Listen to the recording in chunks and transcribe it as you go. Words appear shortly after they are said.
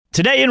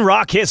Today in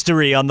rock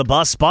history on the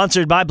bus,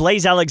 sponsored by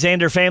Blaze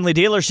Alexander Family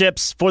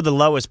Dealerships, for the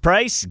lowest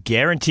price,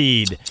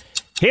 guaranteed.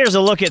 Here's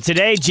a look at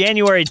today,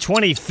 January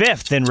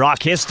 25th in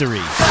rock history.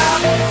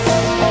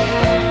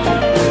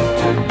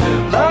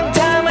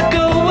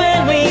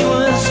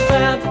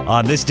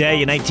 On this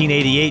day in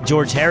 1988,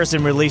 George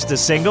Harrison released the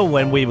single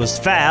When We Was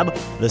Fab,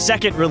 the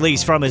second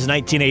release from his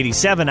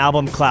 1987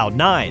 album Cloud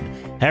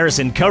 9.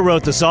 Harrison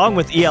co-wrote the song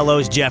with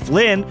ELO's Jeff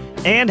Lynne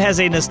and has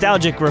a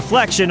nostalgic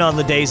reflection on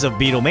the days of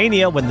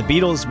Beatlemania when the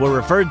Beatles were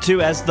referred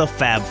to as the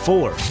Fab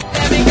Four.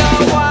 Let me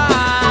go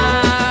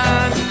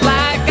on,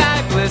 like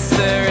I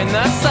glister in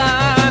the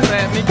sun.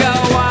 Let me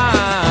go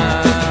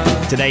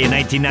on. Today in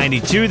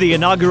 1992, the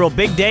inaugural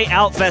Big Day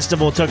Out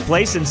Festival took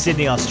place in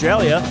Sydney,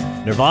 Australia.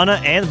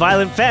 Nirvana and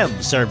Violent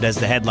Femmes served as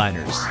the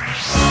headliners.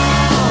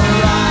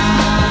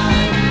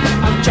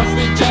 I'm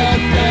jumping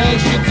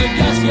jellyfish, it's a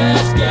yes,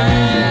 yes,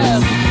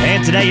 yes.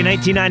 And today in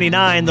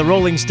 1999, the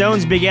Rolling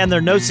Stones began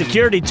their No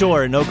Security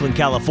Tour in Oakland,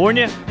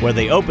 California, where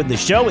they opened the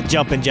show with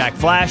Jumpin' Jack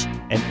Flash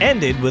and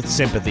ended with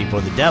Sympathy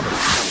for the Devil.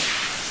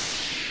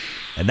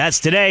 And that's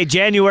today,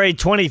 January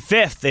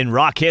 25th in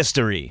rock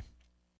history.